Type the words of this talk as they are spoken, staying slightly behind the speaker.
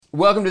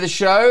Welcome to the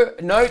show.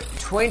 Note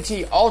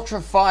 20 Ultra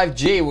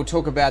 5G. We'll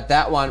talk about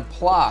that one.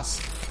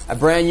 Plus, a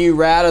brand new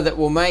router that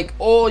will make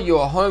all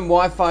your home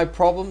Wi-Fi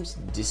problems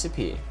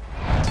disappear.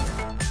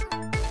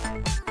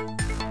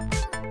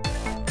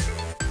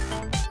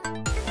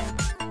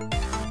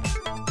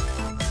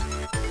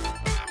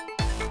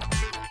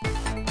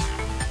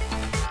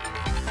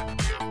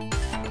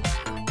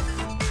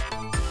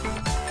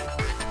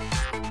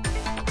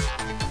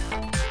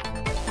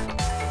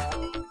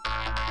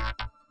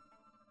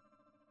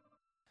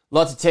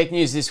 Lots of tech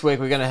news this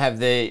week. We're going to have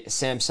the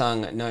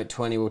Samsung Note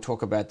 20. We'll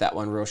talk about that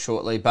one real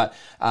shortly. But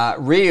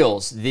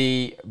Reels,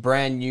 the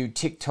brand new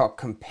TikTok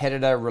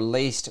competitor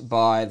released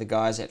by the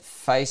guys at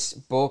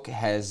Facebook,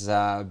 has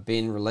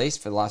been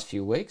released for the last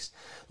few weeks.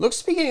 Looks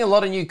to be getting a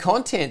lot of new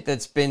content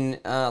that's been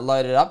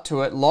loaded up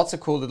to it. Lots of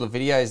cool little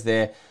videos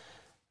there,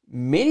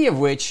 many of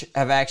which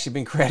have actually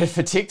been created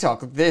for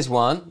TikTok. There's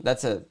one.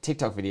 That's a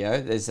TikTok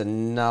video. There's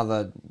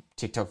another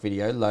TikTok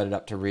video loaded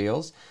up to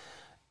Reels.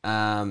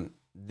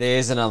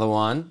 There's another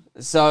one.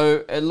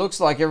 So it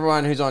looks like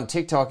everyone who's on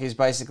TikTok is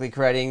basically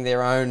creating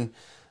their own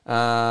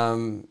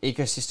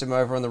ecosystem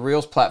over on the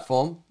Reels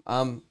platform.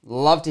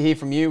 Love to hear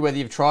from you, whether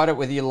you've tried it,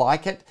 whether you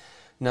like it.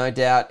 No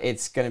doubt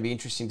it's going to be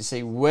interesting to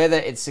see whether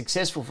it's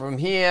successful from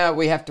here.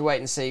 We have to wait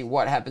and see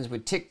what happens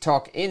with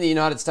TikTok in the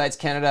United States,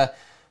 Canada,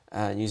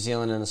 New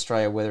Zealand and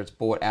Australia, whether it's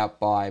bought out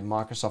by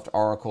Microsoft,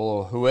 Oracle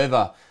or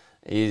whoever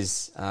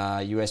is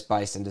US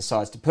based and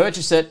decides to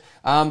purchase it.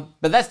 But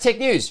that's tech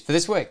news for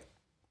this week.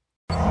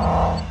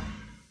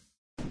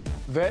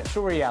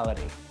 Virtual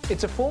reality.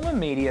 It's a form of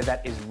media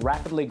that is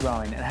rapidly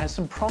growing and has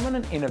some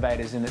prominent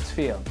innovators in its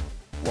field.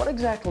 What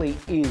exactly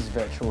is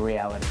virtual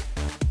reality?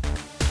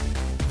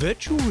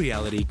 Virtual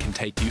reality can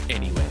take you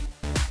anywhere,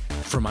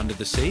 from under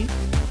the sea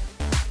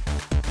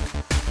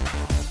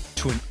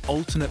to an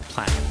alternate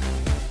planet.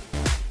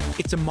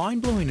 It's a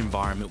mind-blowing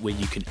environment where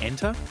you can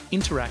enter,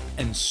 interact,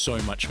 and so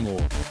much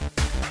more.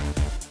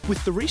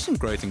 With the recent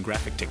growth in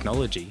graphic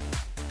technology,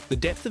 the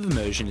depth of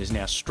immersion is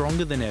now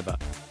stronger than ever,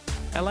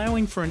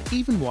 allowing for an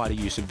even wider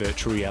use of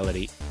virtual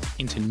reality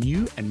into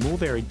new and more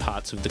varied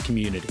parts of the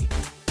community.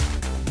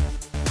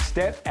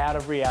 Step out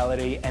of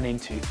reality and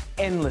into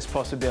endless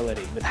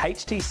possibility with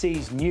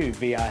HTC's new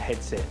VR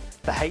headset,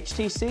 the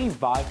HTC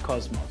Vive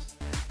Cosmos.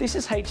 This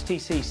is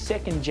HTC's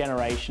second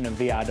generation of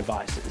VR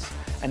devices,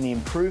 and the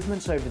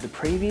improvements over the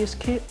previous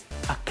kit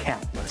are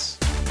countless.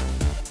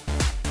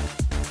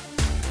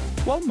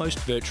 While most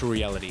virtual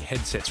reality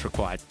headsets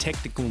require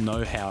technical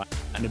know-how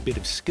and a bit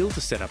of skill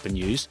to set up and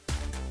use,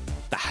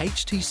 the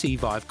HTC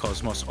Vive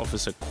Cosmos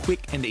offers a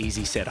quick and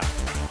easy setup.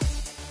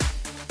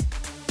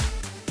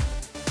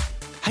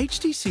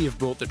 HTC have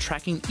brought the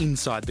tracking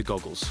inside the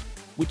goggles,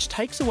 which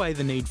takes away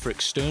the need for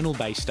external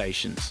base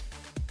stations.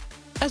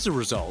 As a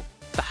result,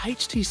 the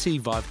HTC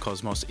Vive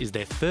Cosmos is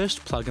their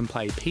first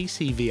plug-and-play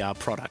PC VR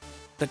product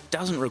that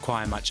doesn't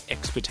require much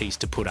expertise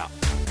to put up.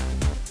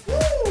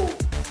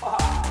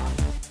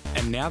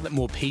 And now that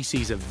more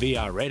PCs are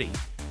VR ready,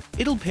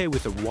 it'll pair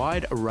with a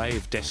wide array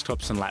of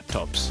desktops and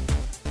laptops.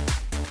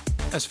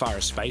 As far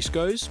as space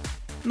goes,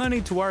 no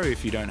need to worry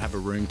if you don't have a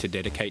room to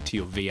dedicate to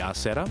your VR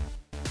setup.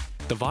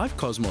 The Vive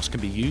Cosmos can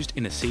be used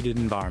in a seated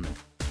environment,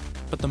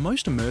 but the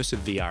most immersive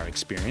VR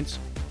experience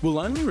will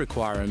only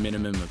require a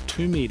minimum of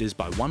 2 meters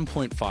by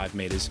 1.5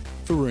 meters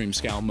for room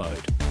scale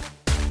mode.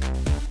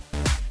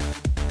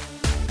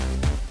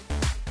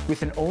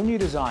 With an all-new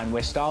design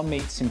where style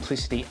meets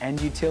simplicity and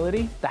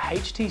utility, the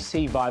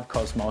HTC Vive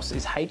Cosmos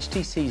is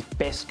HTC's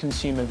best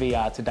consumer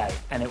VR to date,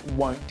 and it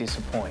won't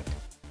disappoint.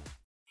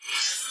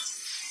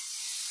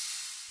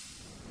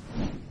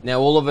 Now,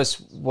 all of us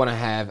want to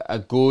have a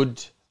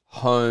good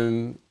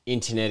home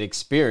internet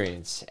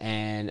experience,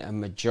 and a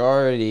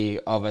majority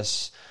of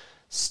us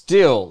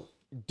still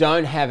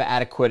don't have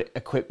adequate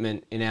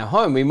equipment in our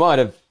home. We might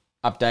have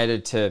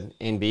updated to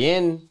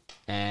NBN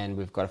and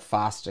we've got a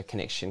faster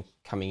connection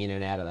coming in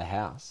and out of the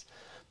house.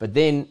 But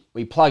then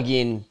we plug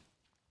in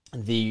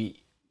the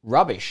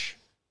rubbish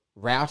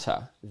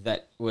router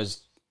that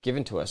was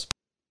given to us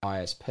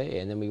ISP,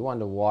 and then we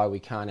wonder why we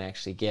can't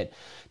actually get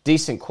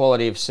decent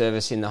quality of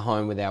service in the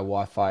home with our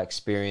Wi-Fi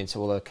experience,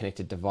 all the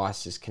connected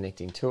devices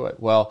connecting to it.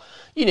 Well,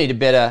 you need a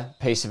better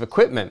piece of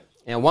equipment.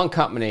 Now, one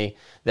company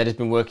that has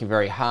been working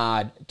very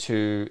hard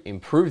to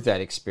improve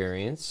that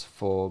experience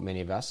for many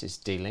of us is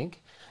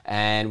D-Link,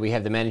 and we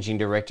have the Managing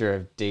Director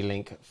of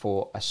D-Link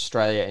for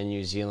Australia and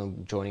New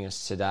Zealand joining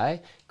us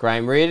today.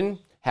 Graham Reardon,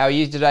 how are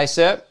you today,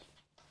 sir?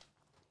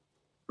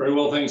 Very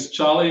well, thanks,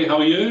 Charlie. How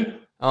are you?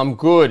 I'm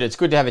good. It's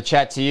good to have a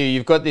chat to you.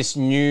 You've got this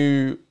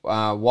new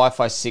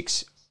Wi-Fi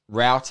 6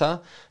 router.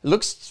 It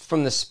looks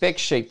from the spec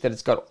sheet that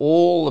it's got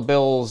all the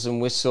bells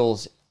and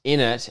whistles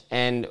in it,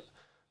 and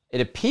it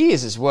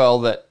appears as well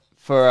that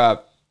for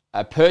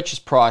a purchase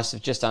price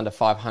of just under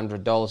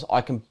 $500,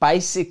 I can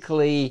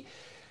basically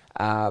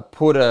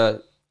put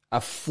a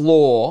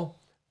floor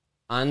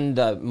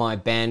under my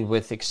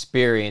bandwidth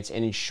experience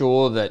and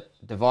ensure that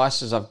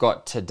devices I've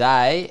got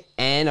today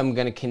and I'm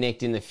going to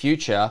connect in the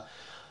future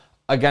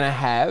are going to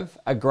have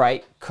a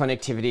great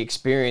connectivity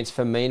experience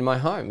for me in my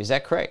home. Is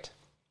that correct?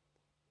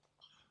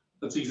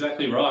 That's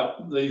exactly right.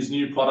 These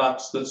new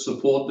products that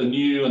support the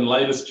new and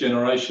latest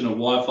generation of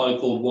Wi-Fi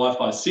called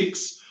Wi-Fi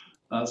 6.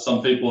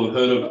 Some people have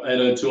heard of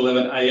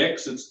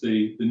 802.11ax. It's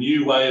the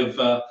new way of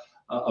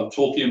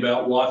talking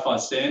about Wi-Fi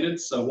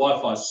standards. So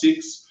Wi-Fi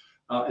 6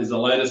 is the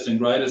latest and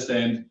greatest,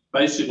 and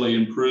basically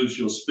improves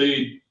your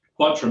speed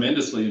quite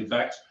tremendously, in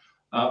fact,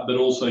 but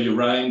also your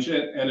range,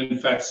 and in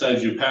fact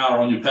saves you power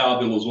on your power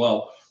bill as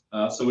well.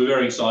 So we're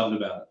very excited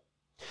about it.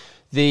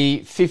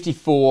 The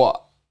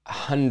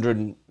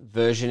 5400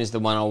 version is the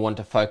one I want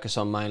to focus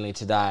on mainly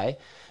today.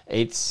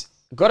 It's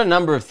got a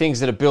number of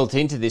things that are built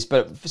into this,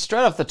 but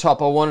straight off the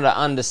top, I wanted to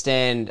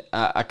understand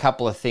a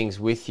couple of things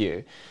with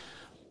you.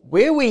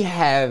 Where we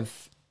have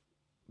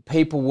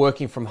people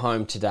working from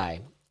home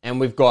today, and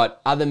we've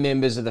got other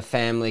members of the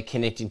family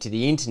connecting to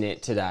the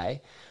internet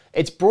today,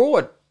 it's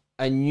brought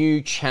a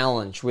new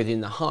challenge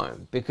within the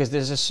home because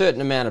there's a certain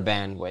amount of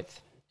bandwidth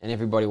and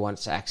everybody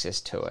wants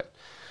access to it.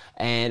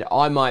 And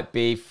I might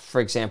be,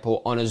 for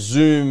example, on a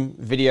Zoom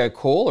video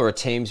call or a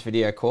Teams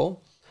video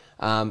call.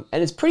 And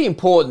it's pretty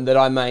important that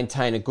I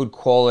maintain a good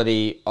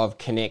quality of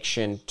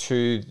connection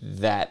to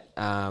that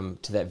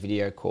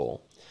video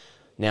call.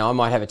 Now, I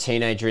might have a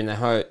teenager in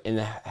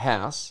the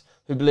house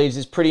who believes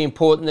it's pretty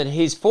important that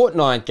his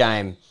Fortnite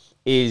game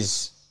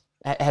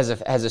has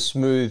a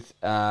smooth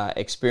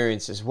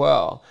experience as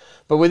well.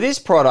 But with this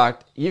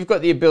product, you've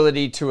got the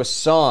ability to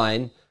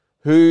assign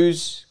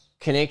whose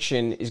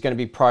connection is going to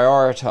be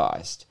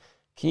prioritized.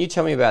 Can you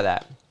tell me about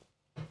that?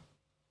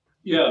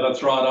 Yeah,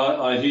 that's right.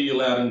 I hear you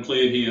loud and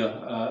clear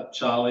here,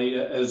 Charlie.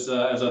 As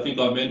I think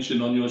I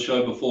mentioned on your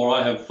show before,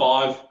 I have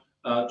 5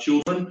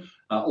 children,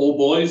 all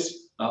boys,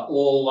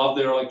 all love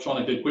their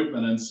electronic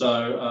equipment, and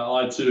so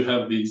I too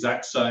have the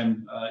exact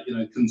same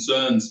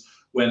concerns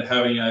when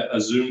having a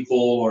Zoom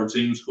call or a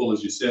Teams call,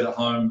 as you said, at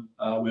home,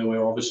 where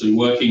we're obviously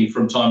working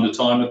from time to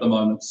time at the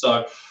moment.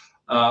 So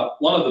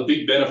one of the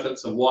big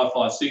benefits of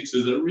Wi-Fi 6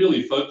 is that it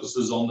really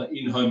focuses on the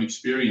in-home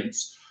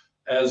experience.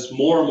 As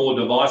more and more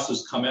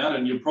devices come out,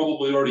 and you're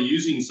probably already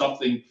using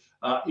something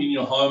in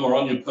your home or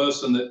on your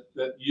person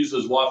that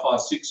uses Wi-Fi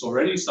 6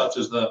 already, such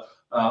as the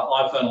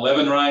iPhone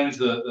 11 range,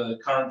 the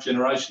current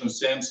generation of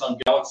Samsung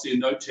Galaxy and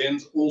Note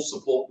 10s all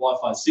support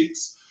Wi-Fi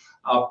 6,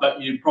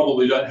 but you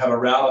probably don't have a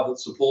router that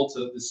supports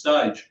it at this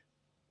stage.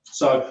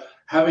 So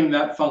having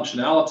that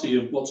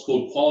functionality of what's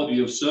called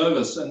quality of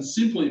service and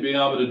simply being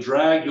able to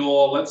drag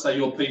let's say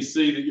your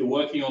PC that you're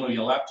working on or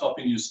your laptop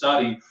in your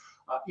study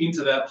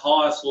into that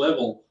highest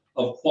level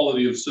of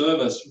quality of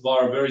service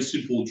via a very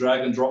simple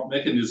drag and drop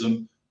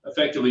mechanism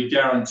effectively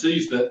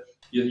guarantees that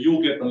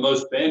you'll get the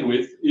most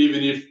bandwidth,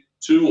 even if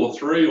 2 or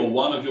 3 or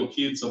 1 of your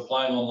kids are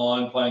playing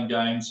online, playing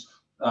games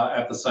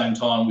at the same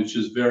time, which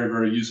is very,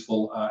 very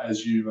useful,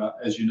 as you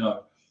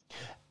know.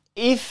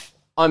 If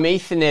I'm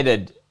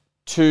Etherneted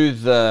to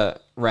the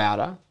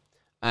router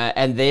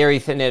and they're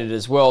Etherneted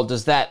as well,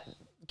 does that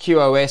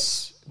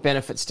QoS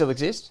benefit still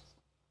exist?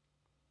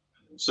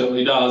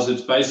 Certainly does.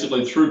 It's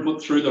basically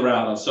throughput through the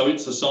router. So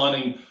it's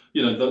assigning,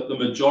 the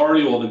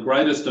majority or the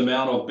greatest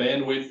amount of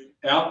bandwidth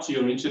out to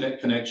your internet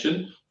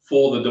connection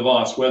for the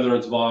device, whether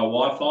it's via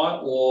Wi-Fi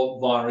or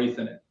via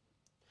Ethernet.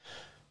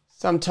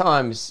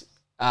 Sometimes,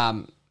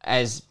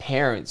 as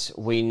parents,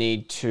 we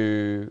need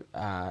to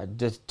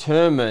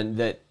determine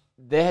that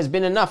there has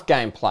been enough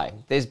gameplay.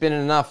 There's been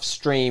enough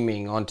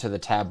streaming onto the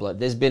tablet.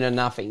 There's been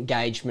enough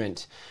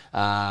engagement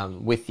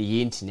with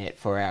the internet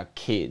for our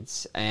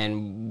kids.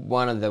 And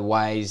one of the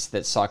ways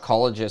that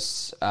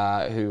psychologists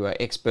who are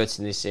experts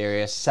in this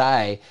area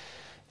say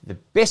the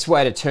best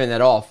way to turn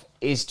that off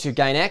is to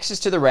gain access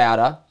to the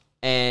router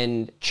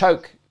and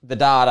choke the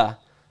data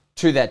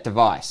to that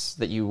device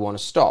that you want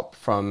to stop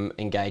from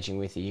engaging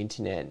with the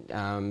internet.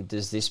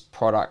 Does this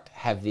product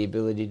have the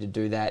ability to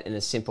do that in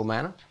a simple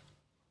manner?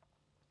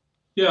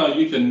 Yeah,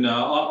 you can.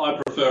 I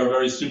prefer a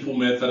very simple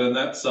method, and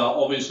that's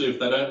obviously if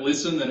they don't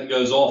listen, then it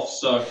goes off.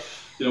 So,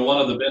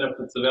 one of the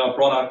benefits of our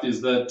product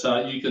is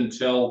that you can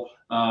tell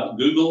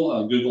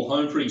Google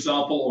Home, for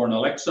example, or an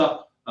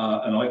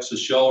Alexa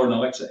Show or an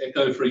Alexa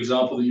Echo, for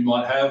example, that you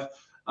might have,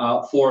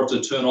 for it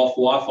to turn off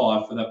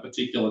Wi-Fi for that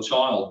particular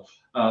child.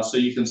 So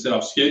you can set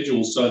up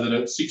schedules so that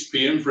at 6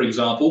 p.m., for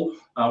example,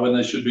 when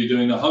they should be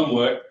doing their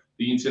homework,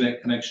 the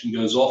internet connection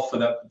goes off for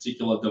that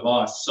particular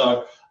device.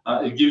 So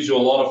it gives you a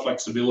lot of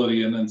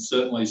flexibility, and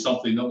certainly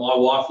something that my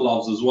wife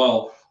loves as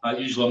well.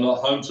 Usually I'm not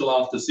home till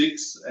after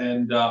 6,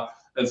 and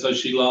so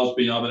she loves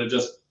being able to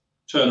just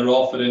turn it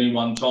off at any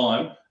one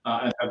time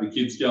and have the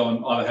kids go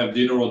and either have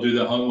dinner or do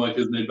their homework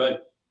as need be.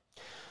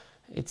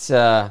 It's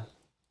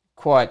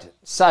quite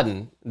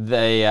sudden,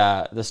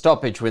 the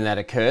stoppage when that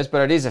occurs,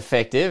 but it is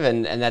effective,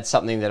 and that's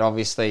something that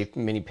obviously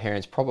many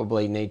parents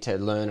probably need to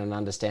learn and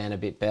understand a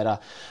bit better.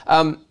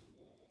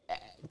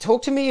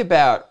 Talk to me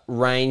about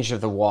range of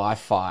the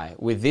Wi-Fi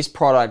with this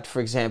product,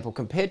 for example,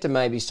 compared to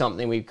maybe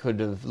something we could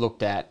have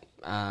looked at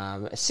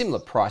a similar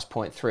price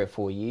point 3 or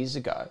 4 years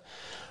ago.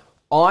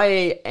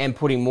 I am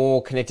putting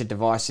more connected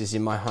devices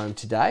in my home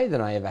today than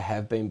I ever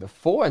have been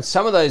before. And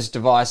some of those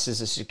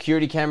devices are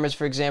security cameras,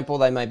 for example.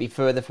 They may be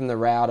further from the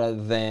router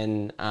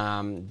than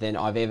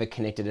I've ever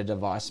connected a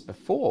device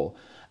before.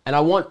 And I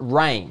want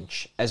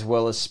range as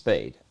well as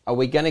speed. Are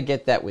we going to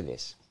get that with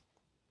this?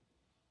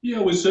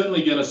 Yeah, we're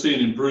certainly going to see an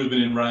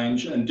improvement in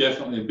range and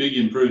definitely a big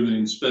improvement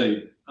in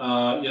speed.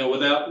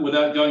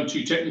 Without going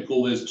too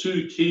technical, there's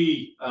two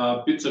key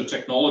bits of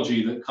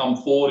technology that come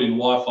forward in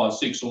Wi-Fi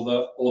 6 or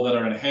that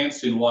are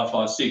enhanced in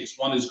Wi-Fi 6.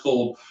 One is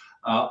called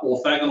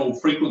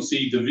orthogonal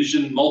frequency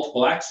division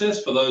multiple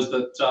access, for those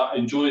that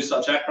enjoy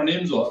such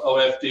acronyms, or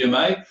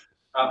OFDMA,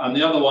 and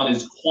the other one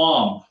is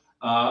QAM.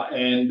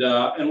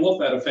 And what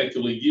that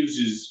effectively gives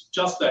is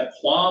just that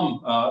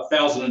QAM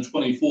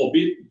 1024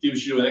 bit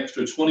gives you an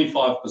extra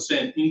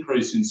 25%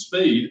 increase in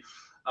speed.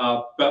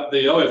 But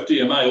the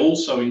OFDMA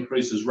also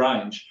increases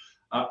range,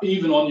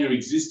 even on your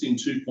existing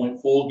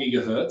 2.4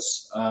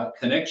 gigahertz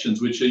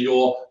connections, which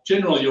are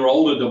generally your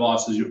older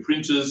devices, your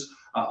printers.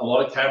 A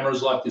lot of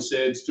cameras, like you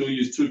said, still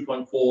use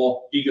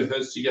 2.4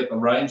 gigahertz to get the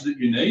range that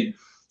you need.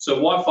 So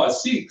Wi-Fi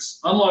 6,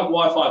 unlike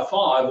Wi-Fi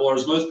 5, or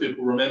as most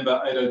people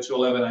remember,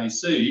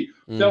 802.11ac,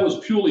 that was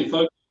purely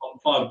focused on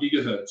 5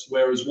 gigahertz,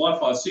 whereas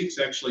Wi-Fi 6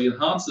 actually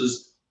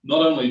enhances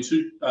not only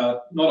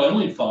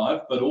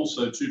 5, but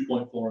also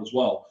 2.4 as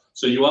well.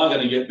 So you are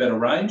going to get better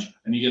range,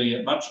 and you're going to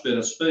get much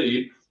better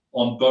speed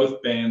on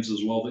both bands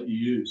as well that you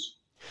use.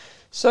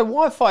 So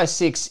Wi-Fi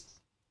 6,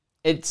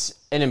 it's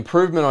an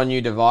improvement on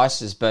new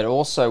devices, but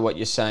also what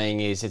you're saying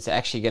is it's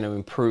actually going to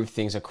improve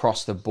things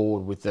across the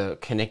board with the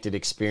connected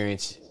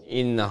experience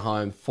in the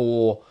home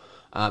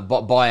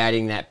by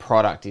adding that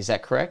product. Is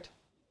that correct?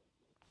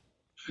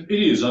 It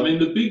is. I mean,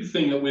 the big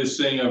thing that we're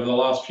seeing over the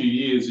last few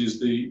years is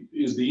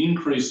the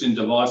increase in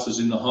devices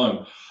in the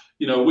home.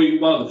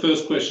 One of the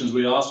first questions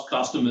we ask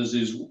customers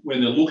is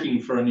when they're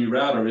looking for a new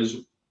router is,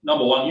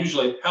 number one,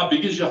 usually, how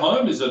big is your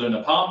home? Is it an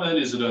apartment?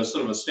 Is it a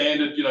sort of a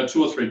standard,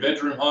 2 or 3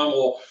 bedroom home,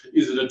 or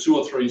is it a 2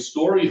 or 3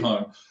 story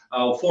home,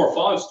 or 4 or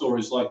 5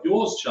 stories like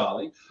yours,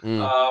 Charlie?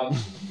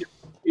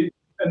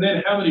 And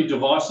then how many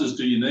devices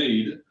do you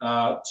need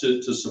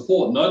to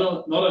support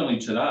not only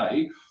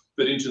today,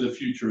 but into the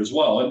future as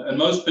well? And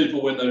most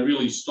people, when they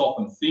really stop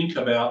and think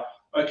about,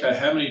 okay,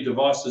 how many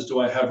devices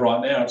do I have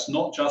right now? It's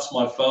not just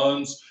my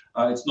phones.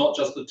 It's not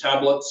just the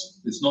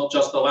tablets. It's not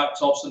just the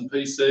laptops and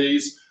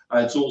PCs.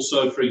 It's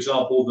also, for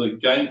example, the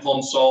game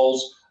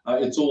consoles.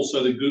 It's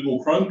also the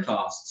Google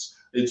Chromecasts.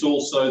 It's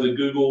also the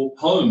Google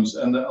Homes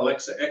and the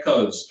Alexa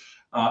Echoes,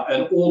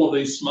 and all of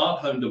these smart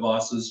home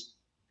devices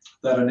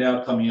that are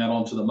now coming out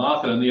onto the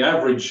market. And the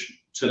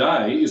average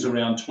today is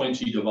around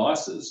 20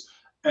 devices,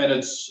 and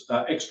it's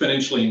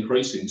exponentially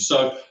increasing.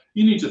 So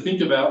you need to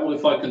think about, well,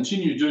 if I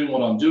continue doing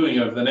what I'm doing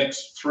over the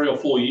next 3 or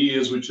 4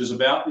 years, which is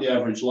about the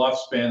average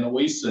lifespan that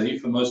we see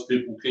for most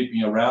people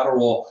keeping a router,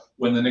 or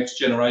when the next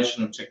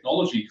generation of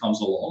technology comes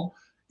along,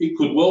 it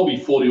could well be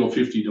 40 or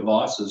 50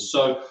 devices.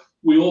 So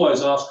we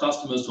always ask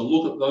customers to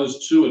look at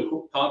those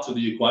two parts of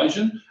the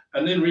equation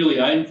and then really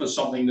aim for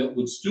something that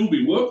would still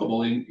be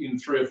workable in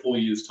 3 or 4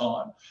 years'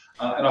 time.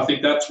 And I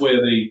think that's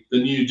where the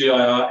new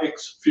DIR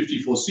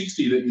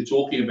X5460 that you're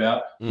talking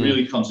about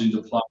really comes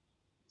into play.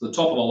 The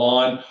top of the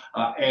line,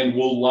 and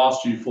will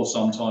last you for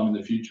some time in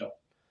the future.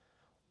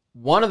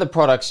 One of the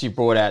products you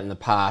brought out in the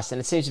past,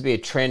 and it seems to be a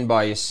trend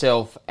by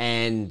yourself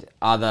and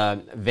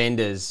other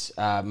vendors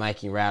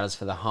making routers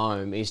for the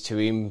home, is to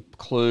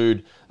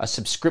include a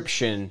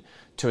subscription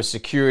to a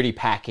security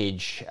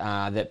package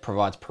that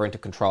provides parental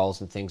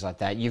controls and things like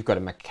that. You've got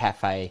a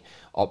McAfee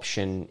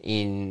option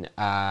in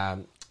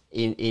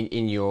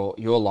your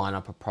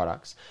lineup of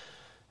products.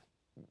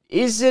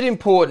 Is it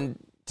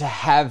important to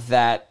have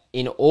that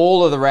in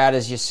all of the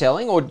routers you're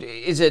selling, or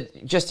is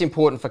it just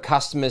important for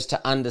customers to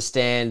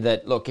understand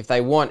that, look, if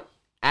they want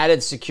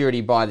added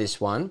security, buy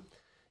this one.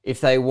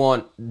 If they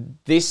want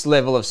this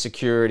level of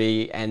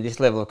security and this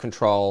level of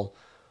control,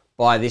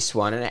 buy this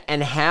one.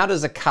 And how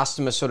does a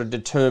customer sort of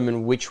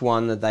determine which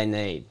one that they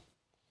need?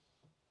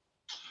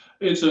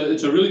 It's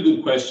a really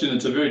good question.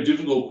 It's a very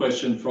difficult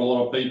question for a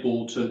lot of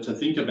people to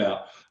think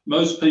about.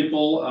 Most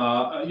people,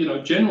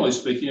 generally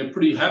speaking, are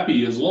pretty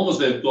happy as long as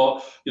they've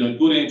got, good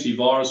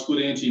antivirus,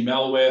 good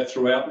anti-malware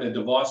throughout their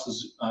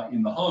devices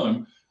in the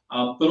home.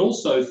 But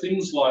also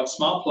things like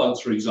smart plugs,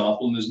 for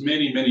example, and there's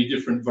many, many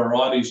different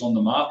varieties on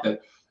the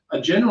market,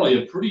 are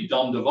generally a pretty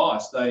dumb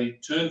device. They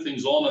turn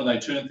things on and they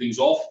turn things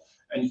off,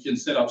 and you can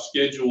set up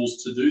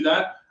schedules to do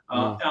that.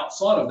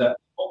 Outside of that,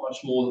 not much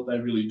more that they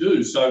really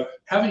do. So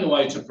having a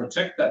way to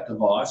protect that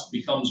device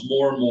becomes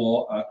more and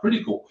more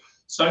critical.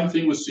 Same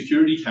thing with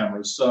security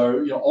cameras.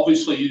 So,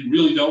 obviously you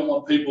really don't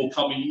want people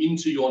coming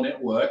into your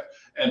network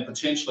and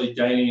potentially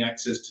gaining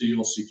access to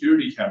your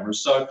security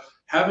cameras. So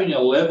having a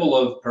level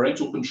of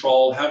parental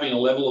control, having a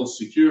level of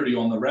security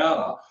on the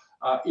router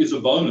is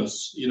a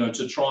bonus,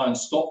 to try and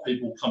stop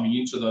people coming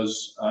into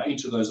those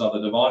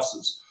other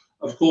devices.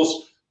 Of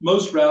course,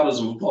 most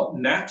routers have got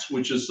NAT,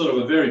 which is sort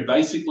of a very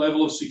basic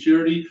level of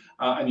security,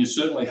 and you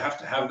certainly have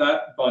to have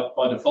that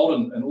by default,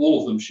 and all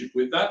of them ship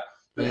with that.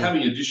 But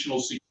having additional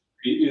security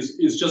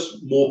is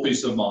just more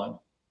peace of mind.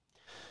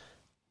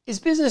 Is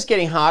business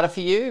getting harder for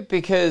you?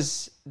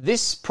 Because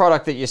this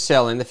product that you're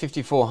selling, the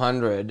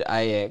 5400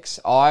 AX,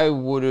 I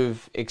would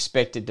have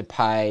expected to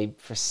pay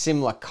for a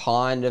similar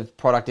kind of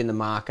product in the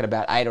market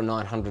about $800 or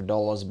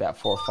 $900 about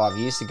 4 or 5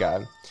 years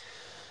ago.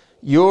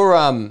 You're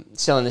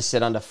selling this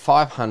at under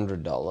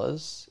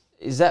 $500.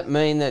 Does that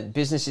mean that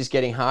business is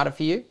getting harder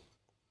for you?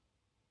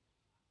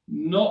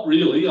 Not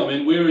really. I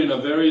mean, we're in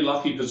a very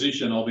lucky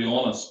position, I'll be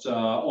honest.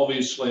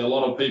 Obviously, a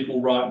lot of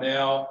people right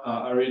now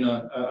are in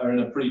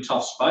a pretty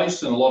tough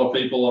space, and a lot of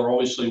people are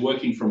obviously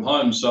working from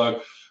home. So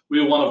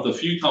we're one of the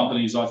few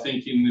companies, I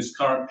think, in this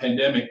current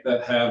pandemic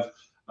that have,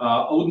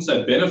 I wouldn't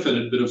say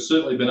benefited, but have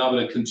certainly been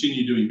able to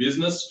continue doing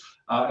business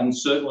and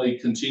certainly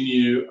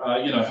continue,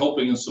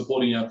 helping and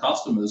supporting our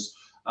customers.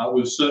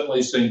 We've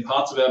certainly seen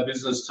parts of our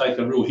business take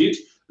a real hit,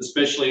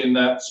 especially in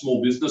that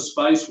small business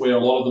space where a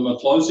lot of them are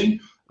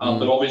closing.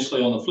 But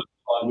obviously on the flip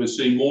side, we're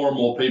seeing more and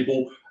more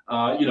people,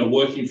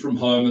 working from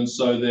home. And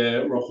so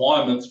their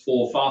requirements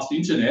for fast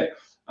internet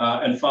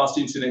and fast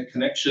internet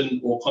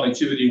connection or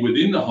connectivity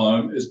within the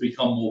home has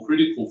become more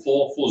critical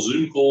for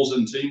Zoom calls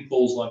and team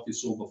calls like you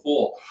saw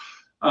before.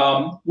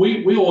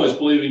 We always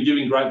believe in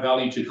giving great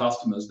value to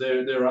customers.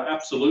 There are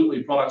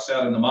absolutely products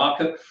out in the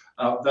market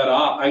that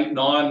are $8,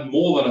 $9,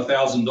 more than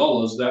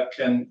 $1,000 that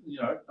can,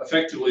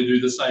 effectively do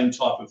the same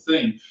type of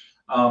thing.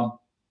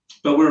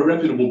 But we're a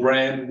reputable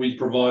brand. We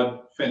provide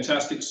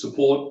fantastic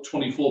support,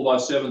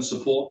 24/7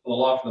 support for the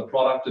life of the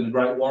product, and a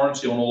great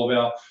warranty on all of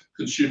our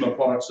consumer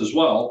products as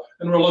well.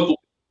 And we're a local.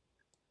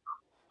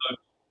 So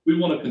we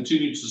want to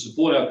continue to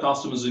support our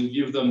customers and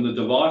give them the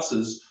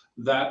devices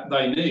that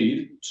they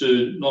need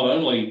to not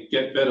only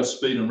get better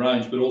speed and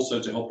range, but also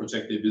to help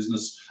protect their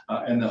business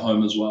and their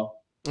home as well.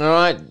 All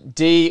right,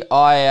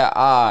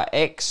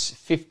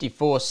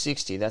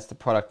 DIRX5460, that's the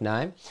product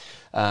name.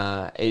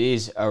 It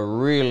is a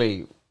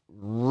really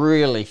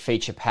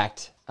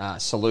feature-packed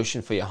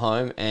solution for your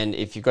home. And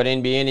if you've got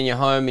NBN in your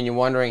home and you're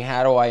wondering,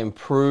 how do I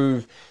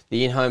improve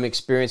the in-home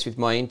experience with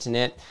my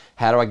internet?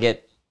 How do I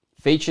get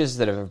features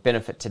that are of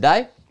benefit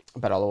today,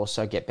 but I'll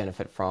also get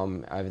benefit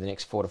from over the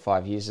next 4 to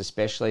 5 years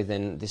especially,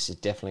 then this is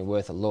definitely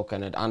worth a look.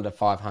 And at under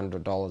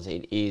 $500,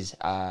 it is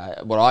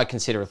what I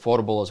consider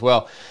affordable as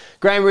well.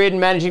 Graham Reardon,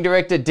 Managing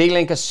Director,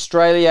 D-Link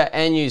Australia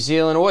and New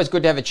Zealand. Always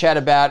good to have a chat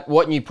about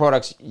what new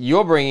products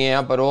you're bringing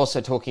out, but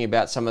also talking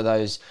about some of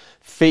those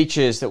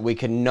features that we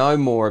can know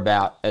more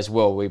about as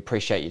well. We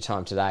appreciate your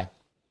time today.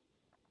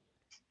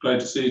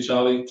 Great to see you,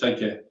 Charlie. Take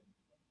care.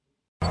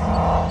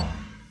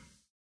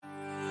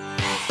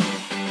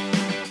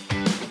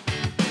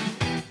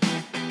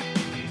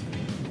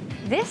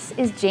 This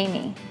is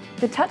Genie,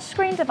 the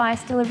touchscreen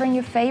device delivering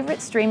your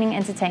favourite streaming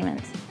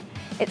entertainment.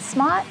 It's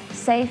smart,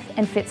 safe,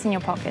 and fits in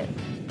your pocket.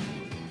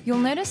 You'll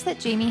notice that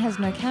Genie has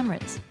no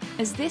cameras,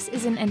 as this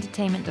is an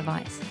entertainment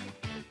device.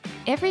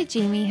 Every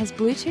Genie has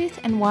Bluetooth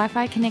and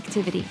Wi-Fi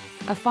connectivity,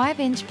 a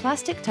 5-inch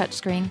plastic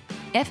touchscreen,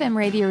 FM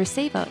radio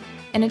receiver,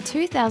 and a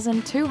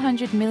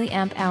 2,200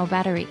 mAh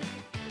battery.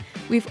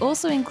 We've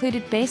also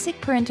included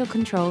basic parental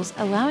controls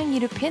allowing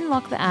you to pin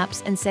lock the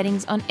apps and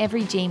settings on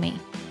every Genie.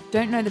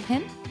 Don't know the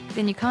pin?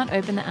 Then you can't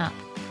open the app.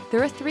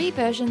 There are 3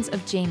 versions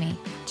of Genie: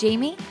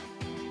 Genie,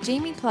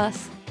 Genie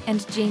Plus,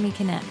 and Genie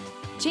Connect.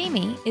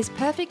 Genie is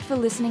perfect for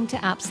listening to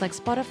apps like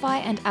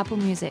Spotify and Apple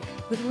Music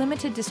with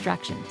limited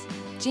distractions.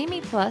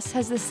 Genie Plus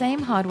has the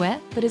same hardware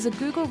but is a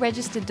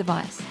Google-registered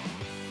device.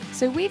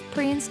 So we've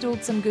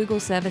pre-installed some Google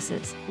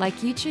services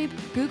like YouTube,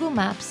 Google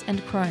Maps,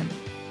 and Chrome,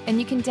 and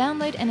you can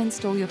download and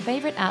install your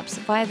favorite apps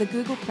via the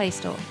Google Play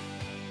Store.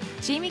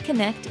 Genie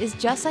Connect is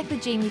just like the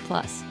Genie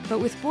Plus, but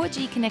with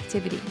 4G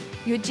connectivity.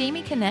 Your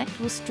Genie Connect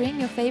will stream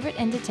your favorite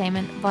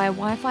entertainment via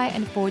Wi-Fi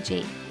and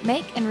 4G,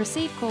 make and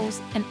receive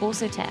calls, and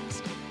also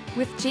text.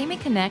 With Genie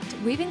Connect,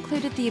 we've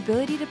included the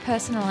ability to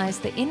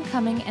personalize the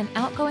incoming and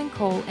outgoing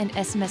call and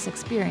SMS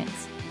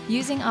experience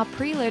using our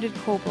preloaded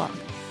call block.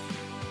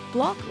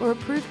 Block or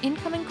approve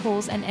incoming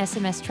calls and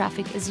SMS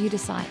traffic as you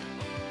decide.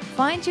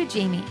 Find your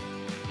Genie,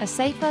 a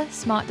safer,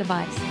 smart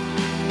device.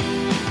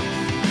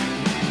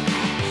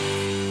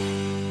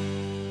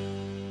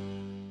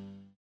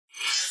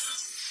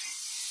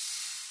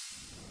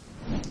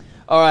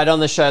 All right, on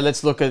the show,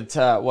 let's look at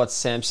what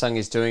Samsung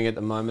is doing at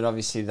the moment.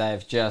 Obviously,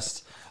 they've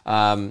just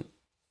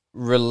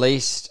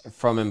released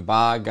from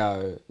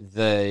embargo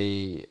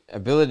the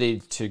ability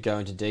to go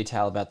into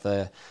detail about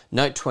the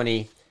Note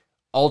 20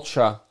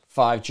 Ultra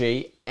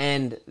 5G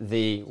and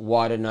the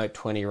wider Note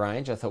 20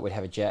 range. I thought we'd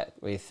have a chat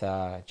with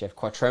Jeff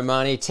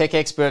Quattromani, tech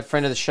expert,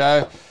 friend of the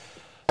show.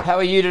 How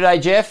are you today,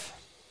 Jeff?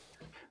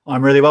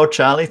 I'm really well,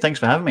 Charlie. Thanks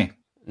for having me.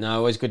 No,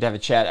 always good to have a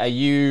chat. Are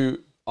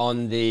you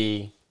on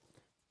the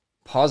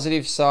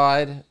positive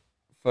side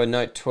for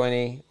Note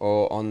 20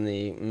 or on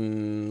the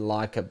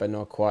like it but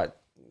not quite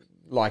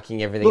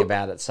liking everything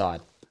about it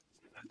side?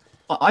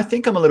 I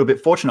think I'm a little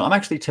bit fortunate. I'm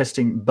actually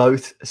testing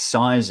both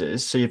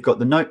sizes. So you've got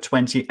the Note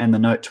 20 and the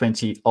Note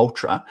 20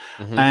 Ultra.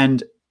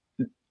 And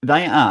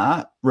they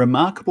are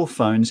remarkable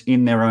phones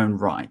in their own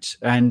right.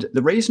 And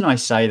the reason I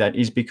say that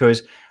is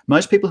because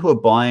most people who are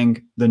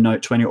buying the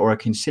Note 20 or are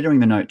considering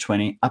the Note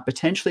 20 are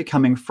potentially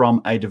coming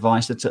from a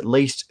device that's at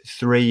least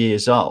 3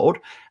 years old,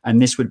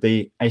 and this would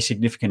be a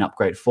significant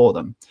upgrade for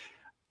them.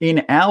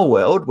 In our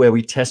world, where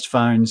we test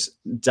phones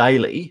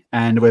daily,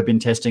 and we've been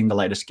testing the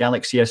latest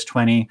Galaxy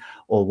S20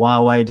 or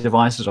Huawei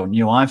devices or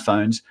new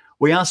iPhones,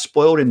 we are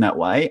spoiled in that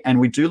way, and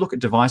we do look at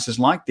devices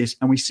like this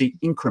and we see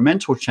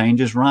incremental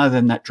changes rather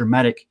than that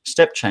dramatic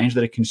step change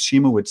that a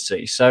consumer would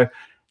see. So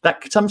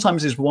that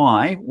sometimes is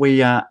why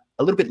we are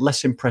a little bit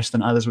less impressed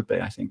than others would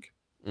be, I think.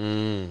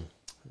 A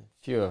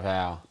few of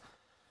our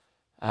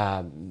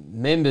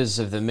members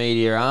of the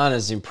media aren't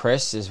as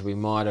impressed as we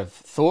might have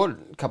thought.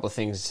 A couple of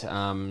things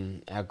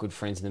our good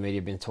friends in the media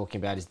have been talking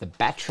about is the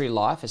battery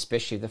life,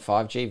 especially the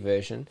 5G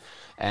version,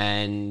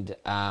 and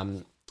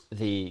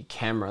the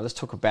camera. Let's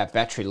talk about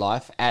battery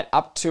life at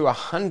up to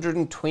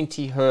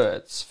 120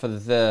 hertz. For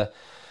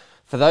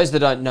those that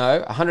don't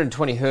know,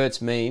 120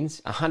 hertz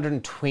means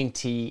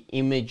 120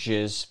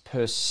 images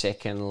per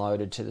second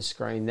loaded to the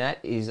screen. That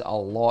is a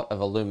lot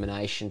of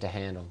illumination to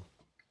handle.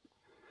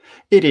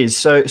 It is.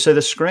 So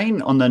the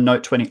screen on the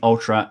Note 20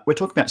 Ultra, we're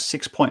talking about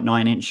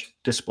 6.9-inch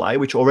display,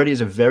 which already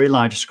is a very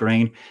large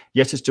screen.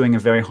 Yes, it's doing a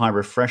very high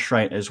refresh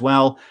rate as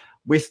well.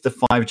 With the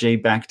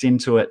 5G backed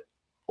into it,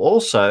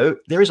 also,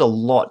 there is a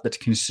lot that's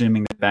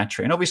consuming the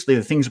battery. And obviously,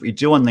 the things that we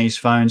do on these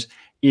phones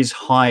is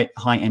high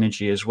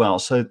energy as well.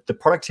 So the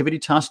productivity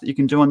task that you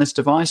can do on this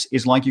device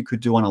is like you could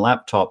do on a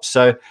laptop.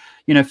 So,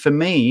 for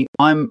me,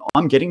 I'm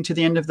getting to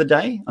the end of the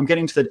day. I'm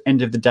getting to the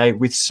end of the day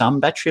with some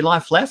battery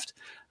life left.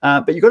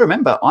 But you've got to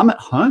remember, I'm at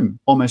home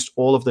almost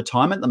all of the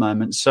time at the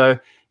moment. So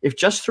if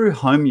just through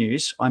home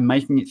use, I'm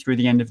making it through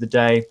the end of the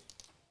day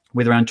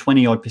with around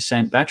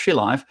 20% battery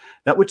life,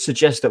 that would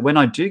suggest that when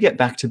I do get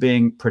back to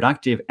being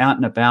productive out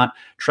and about,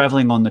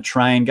 traveling on the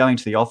train, going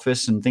to the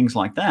office and things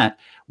like that,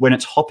 when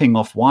it's hopping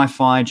off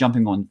Wi-Fi,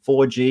 jumping on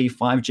 4G,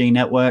 5G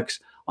networks,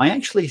 I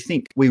actually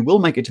think we will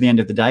make it to the end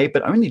of the day,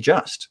 but only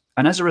just.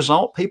 And as a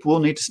result, people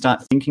will need to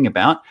start thinking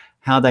about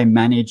how they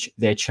manage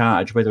their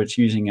charge, whether it's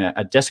using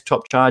a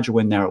desktop charger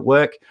when they're at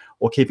work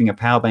or keeping a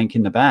power bank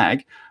in the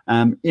bag.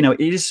 It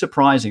is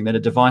surprising that a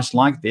device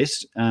like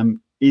this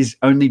is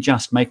only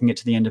just making it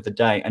to the end of the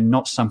day and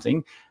not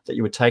something that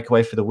you would take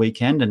away for the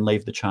weekend and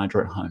leave the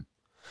charger at home.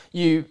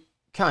 You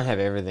can't have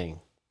everything,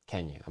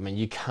 can you? I mean,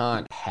 you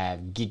can't have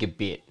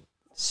gigabit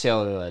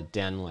cellular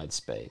download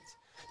speeds.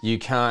 You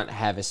can't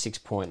have a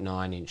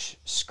 6.9-inch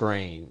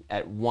screen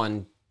at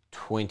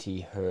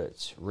 120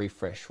 hertz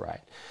refresh rate.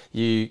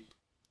 You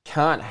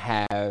can't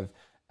have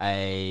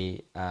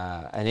an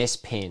S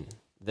Pen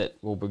that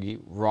will be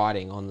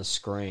writing on the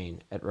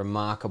screen at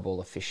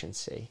remarkable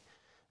efficiency,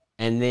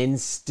 and then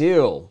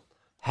still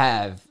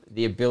have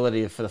the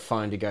ability for the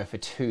phone to go for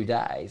 2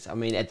 days. I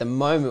mean, at the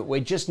moment,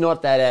 we're just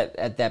not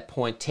at that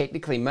point.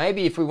 Technically,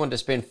 maybe if we want to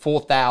spend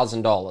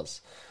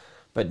 $4,000,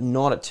 but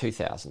not at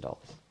 $2,000.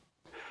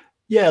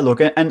 Yeah,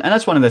 look, and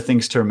that's one of the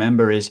things to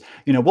remember is,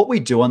 what we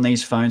do on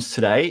these phones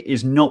today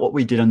is not what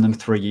we did on them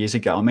 3 years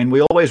ago. I mean,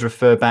 we always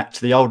refer back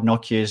to the old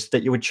Nokias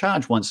that you would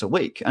charge once a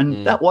week.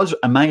 And that was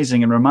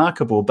amazing and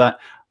remarkable, but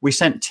we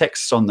sent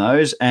texts on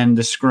those and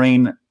the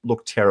screen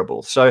looked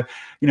terrible. So,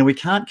 we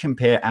can't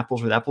compare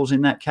apples with apples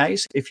in that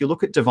case. If you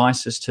look at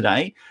devices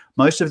today,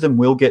 most of them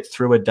will get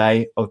through a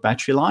day of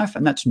battery life,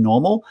 and that's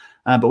normal.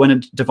 But when a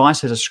device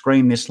has a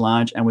screen this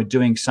large and we're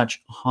doing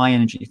such high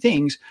energy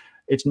things,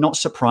 it's not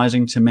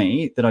surprising to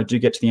me that I do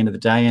get to the end of the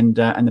day and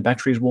the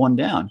battery is worn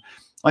down.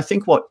 I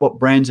think what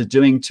brands are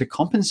doing to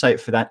compensate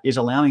for that is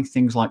allowing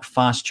things like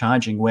fast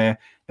charging, where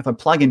if I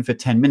plug in for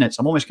 10 minutes,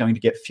 I'm almost going to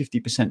get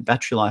 50%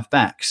 battery life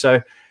back.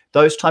 So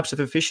those types of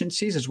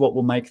efficiencies is what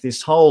will make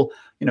this whole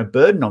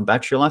burden on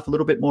battery life a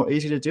little bit more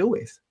easy to deal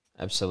with.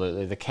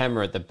 Absolutely. The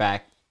camera at the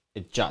back,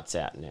 it juts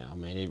out now. I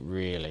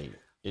mean,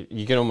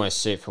 you can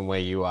almost see it from where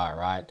you are,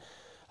 right?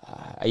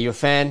 Are you a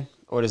fan,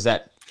 or does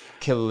that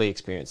kill the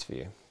experience for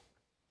you?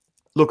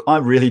 Look, I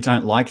really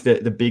don't like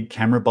the big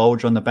camera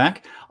bulge on the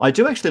back. I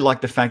do actually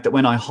like the fact that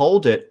when I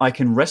hold it, I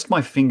can rest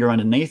my finger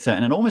underneath it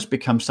and it almost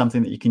becomes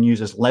something that you can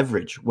use as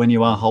leverage when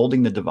you are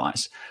holding the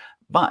device.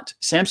 But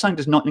Samsung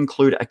does not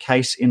include a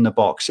case in the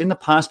box. In the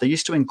past, they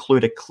used to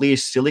include a clear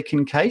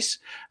silicone case,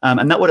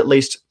 and that would at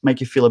least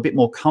make you feel a bit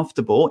more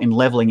comfortable in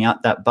leveling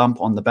out that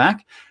bump on the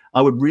back.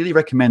 I would really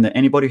recommend that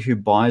anybody who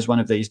buys one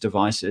of these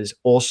devices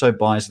also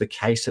buys the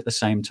case at the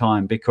same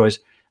time, because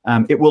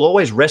it will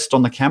always rest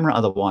on the camera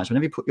otherwise.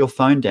 Whenever you put your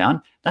phone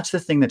down, that's the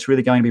thing that's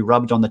really going to be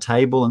rubbed on the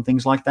table and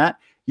things like that.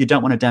 You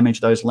don't want to damage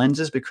those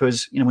lenses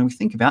because, when we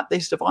think about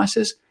these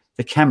devices,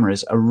 the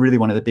cameras are really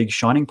one of the big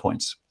shining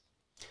points.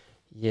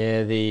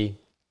 Yeah, the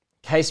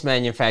case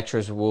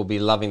manufacturers will be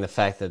loving the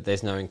fact that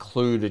there's no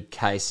included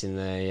case in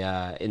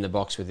the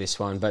box with this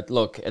one. But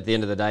look, at the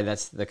end of the day,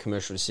 that's the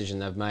commercial decision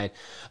they've made.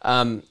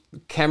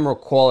 Camera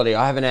quality,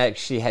 I haven't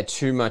actually had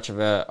too much of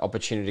an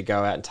opportunity to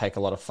go out and take a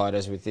lot of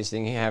photos with this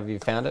thing. How have you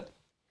found it?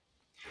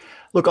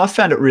 Look, I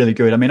found it really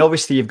good. I mean,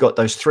 obviously, you've got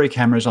those 3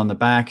 cameras on the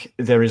back.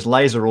 There is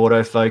laser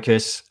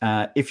autofocus.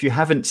 If you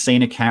haven't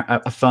seen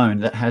a phone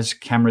that has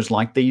cameras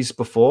like these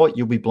before,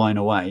 you'll be blown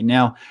away.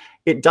 Now,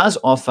 it does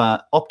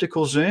offer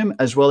optical zoom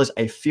as well as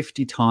a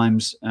 50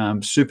 times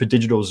super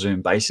digital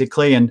zoom,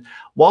 basically. And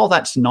while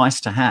that's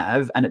nice to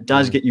have, and it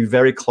does get you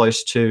very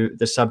close to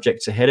the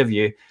subjects ahead of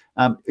you,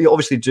 you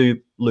obviously do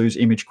lose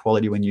image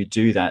quality when you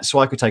do that. So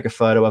I could take a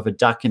photo of a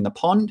duck in the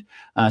pond,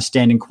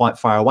 standing quite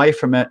far away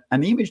from it,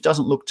 and the image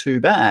doesn't look too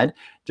bad,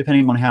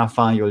 depending on how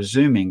far you're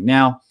zooming.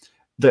 Now,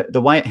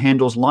 the way it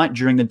handles light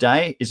during the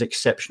day is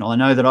exceptional. I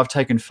know that I've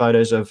taken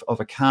photos of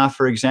a car,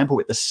 for example,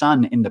 with the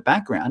sun in the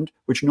background,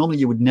 which normally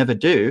you would never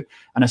do,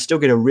 and I still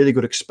get a really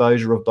good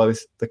exposure of both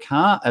the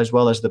car as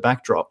well as the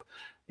backdrop.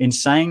 In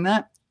saying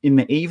that, in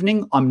the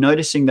evening, I'm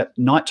noticing that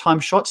nighttime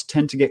shots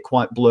tend to get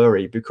quite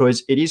blurry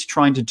because it is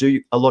trying to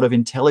do a lot of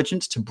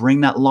intelligence to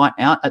bring that light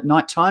out at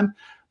nighttime.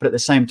 But at the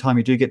same time,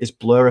 you do get this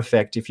blur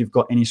effect if you've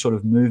got any sort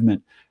of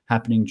movement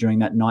happening during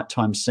that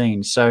nighttime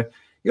scene. So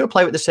you got to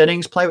play with the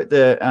settings, play with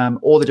the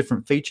all the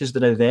different features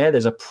that are there.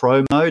 There's a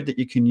pro mode that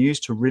you can use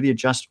to really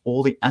adjust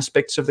all the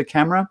aspects of the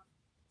camera.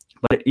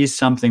 But it is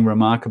something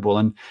remarkable.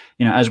 And,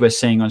 you know, as we're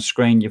seeing on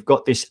screen, you've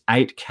got this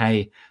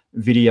 8K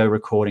video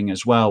recording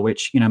as well,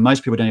 which, you know,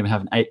 most people don't even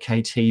have an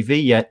 8K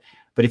TV yet.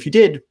 But if you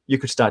did, you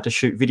could start to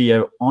shoot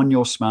video on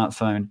your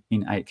smartphone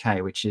in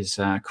 8K, which is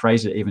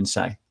crazy to even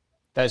say.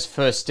 Those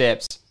first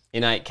steps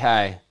in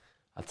 8K,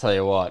 I'll tell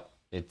you what,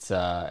 it's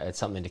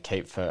something to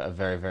keep for a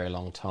very, very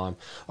long time.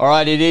 All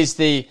right, it is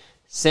the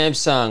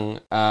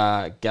Samsung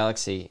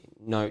Galaxy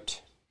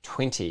Note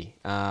 20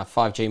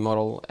 5G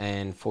model,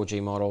 and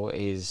 4G model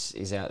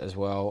is out as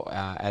well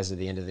as of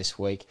the end of this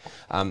week.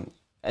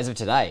 As of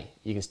today,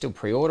 you can still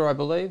pre-order, I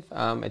believe.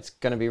 It's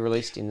going to be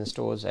released in the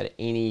stores at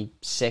any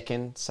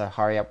second, so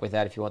hurry up with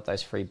that if you want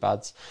those free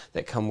buds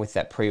that come with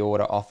that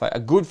pre-order offer. A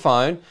good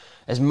phone,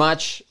 as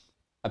much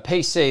a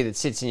PC that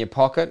sits in your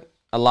pocket,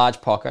 a large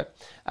pocket,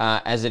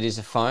 as it is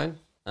a phone.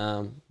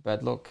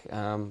 But look,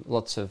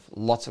 lots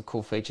of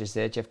cool features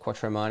there. Jeff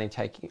Quattromani,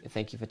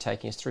 thank you for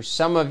taking us through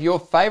some of your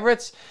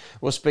favourites.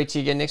 We'll speak to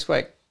you again next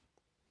week.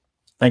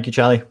 Thank you,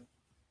 Charlie.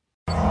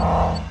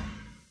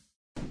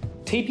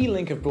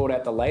 TP-Link have brought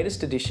out the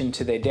latest addition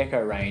to their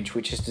Deco range,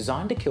 which is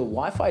designed to kill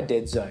Wi-Fi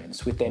dead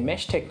zones with their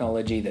mesh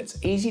technology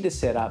that's easy to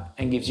set up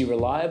and gives you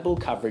reliable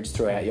coverage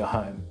throughout your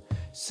home.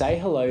 Say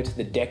hello to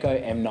the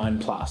Deco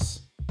M9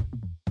 Plus.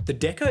 The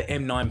Deco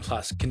M9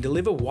 Plus can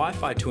deliver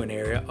Wi-Fi to an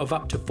area of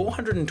up to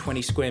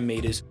 420 square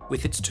metres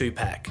with its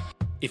 2-pack.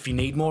 If you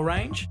need more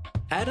range,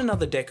 add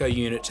another Deco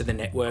unit to the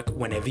network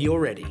whenever you're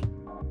ready.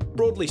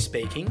 Broadly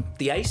speaking,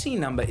 the AC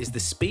number is the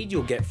speed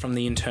you'll get from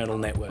the internal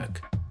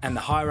network. And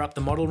the higher up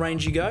the model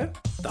range you go,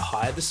 the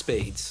higher the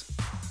speeds.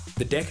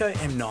 The Deco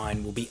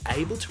M9 will be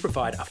able to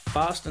provide a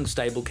fast and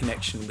stable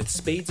connection with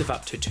speeds of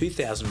up to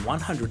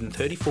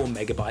 2,134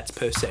 megabytes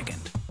per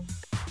second.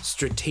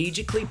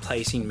 Strategically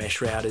placing mesh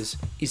routers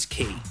is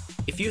key.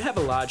 If you have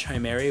a large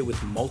home area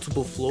with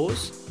multiple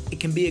floors, it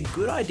can be a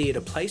good idea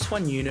to place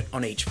one unit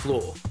on each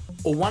floor,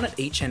 or one at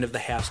each end of the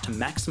house to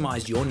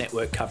maximise your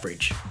network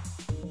coverage.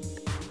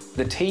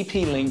 The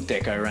TP-Link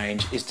Deco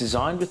range is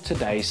designed with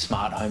today's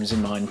smart homes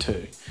in mind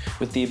too,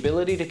 with the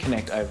ability to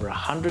connect over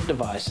 100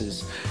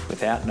 devices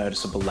without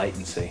noticeable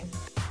latency.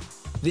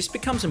 This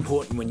becomes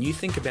important when you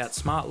think about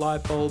smart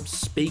light bulbs,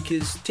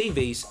 speakers,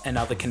 TVs and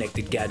other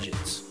connected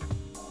gadgets.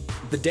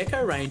 The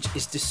Deco range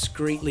is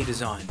discreetly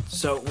designed,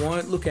 so it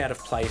won't look out of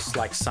place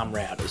like some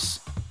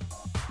routers.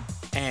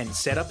 And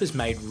setup is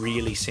made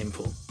really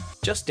simple.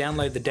 Just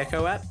download the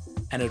Deco app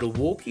and it'll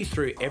walk you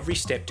through every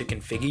step to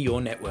configure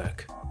your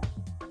network.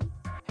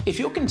 If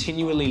you're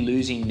continually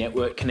losing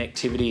network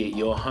connectivity at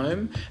your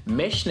home,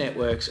 mesh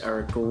networks are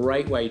a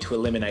great way to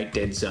eliminate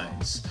dead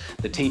zones.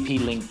 The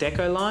TP-Link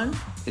Deco line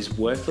is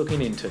worth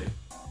looking into.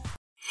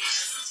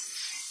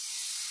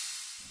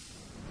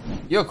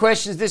 Your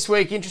questions this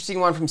week, interesting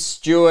one from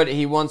Stuart.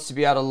 He wants to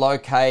be able to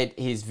locate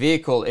his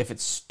vehicle if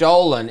it's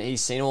stolen. He's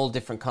seen all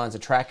different kinds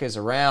of trackers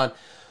around,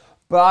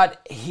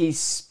 but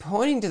he's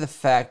pointing to the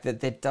fact that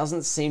there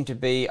doesn't seem to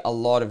be a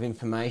lot of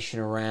information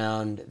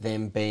around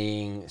them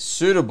being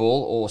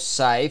suitable or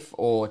safe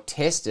or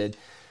tested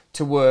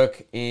to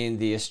work in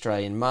the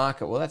Australian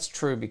market. Well, that's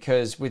true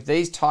because with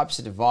these types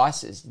of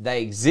devices,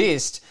 they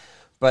exist,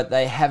 but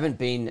they haven't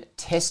been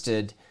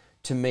tested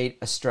to meet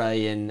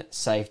Australian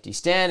safety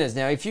standards.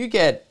 Now, if you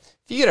get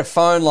a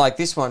phone like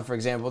this one, for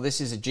example,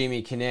 this is a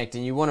Gimi Connect,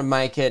 and you want to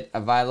make it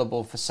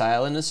available for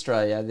sale in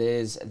Australia,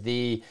 there's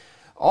the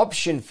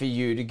option for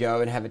you to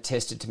go and have it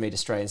tested to meet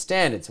Australian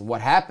standards. And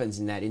what happens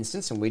in that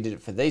instance, and we did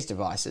it for these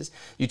devices,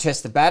 you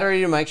test the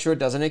battery to make sure it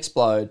doesn't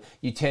explode,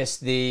 you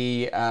test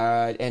the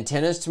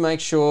antennas to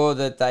make sure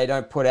that they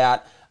don't put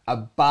out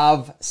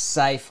above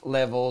safe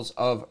levels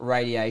of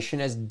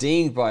radiation as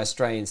deemed by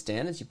Australian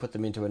standards. You put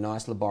them into a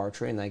nice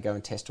laboratory and they go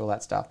and test all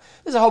that stuff.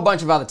 There's a whole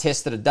bunch of other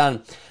tests that are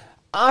done.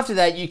 After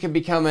that, you can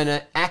become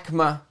an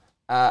ACMA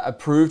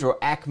approved or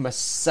ACMA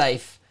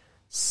safe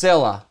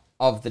seller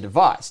of the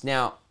device.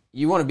 Now,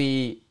 you want to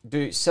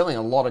be selling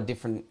a lot of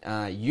different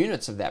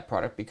units of that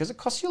product because it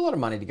costs you a lot of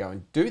money to go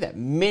and do that.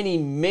 Many,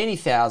 many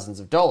thousands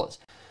of dollars.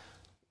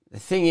 The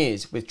thing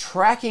is, with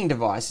tracking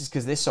devices,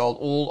 because they're sold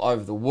all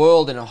over the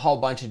world in a whole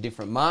bunch of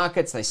different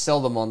markets, they sell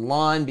them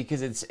online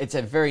because it's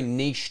a very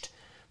niched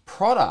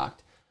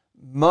product.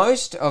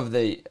 Most of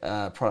the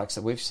products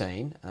that we've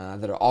seen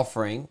that are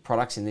offering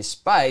products in this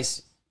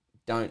space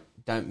don't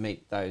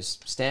meet those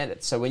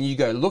standards. So when you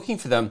go looking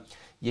for them,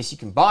 yes, you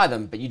can buy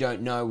them, but you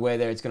don't know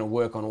whether it's going to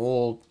work on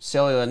all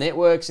cellular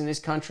networks in this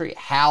country,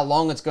 how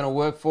long it's going to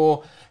work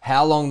for,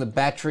 how long the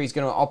battery is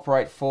going to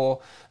operate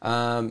for.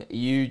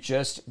 You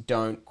just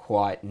don't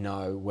quite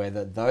know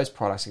whether those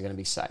products are going to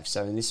be safe.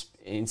 So in this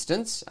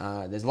instance,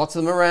 there's lots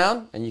of them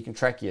around, and you can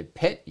track your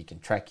pet, you can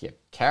track your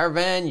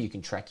caravan, you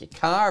can track your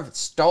car if it's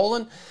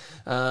stolen,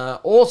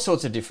 all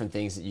sorts of different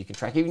things that you can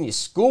track, even your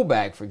school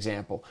bag, for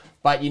example.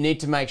 But you need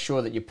to make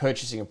sure that you're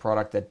purchasing a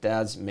product that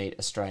does meet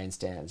Australian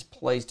standards.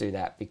 Please do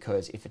that,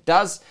 because if it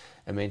does,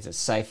 it means it's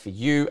safe for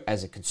you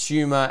as a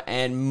consumer,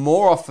 and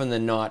more often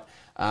than not,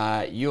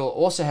 you'll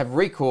also have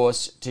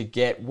recourse to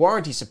get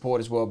warranty support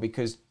as well,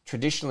 because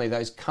traditionally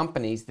those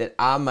companies that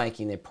are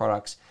making their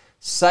products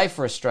safe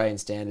for Australian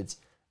standards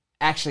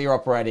actually are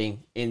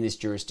operating in this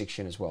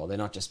jurisdiction as well. They're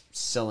not just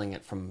selling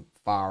it from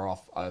far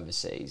off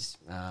overseas.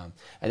 And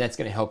that's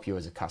going to help you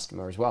as a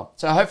customer as well.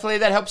 So hopefully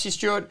that helps you,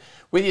 Stuart,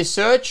 with your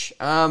search.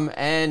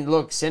 And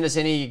look, send us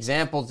any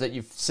examples that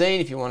you've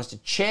seen if you want us to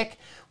check.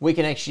 We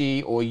can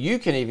actually, or you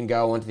can even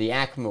go onto the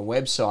ACMA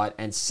website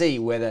and see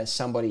whether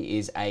somebody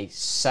is a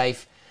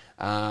safe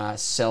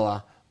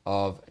seller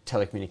of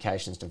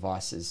telecommunications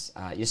devices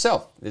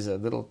yourself. There's a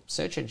little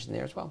search engine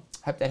there as well.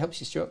 Hope that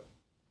helps you, Stuart.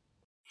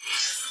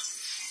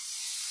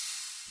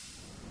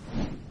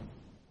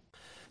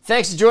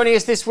 Thanks for joining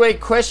us this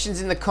week.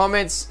 Questions in the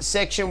comments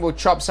section. We'll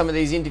chop some of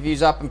these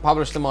interviews up and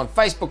publish them on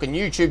Facebook and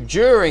YouTube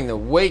during the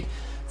week.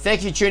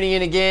 Thank you for tuning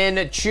in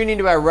again. Tune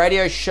into our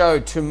radio show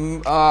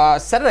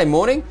Saturday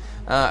morning,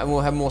 and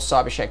we'll have more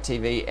Cyber Shack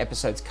TV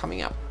episodes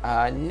coming up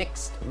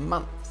next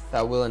month.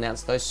 We'll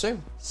announce those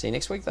soon. See you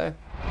next week, though.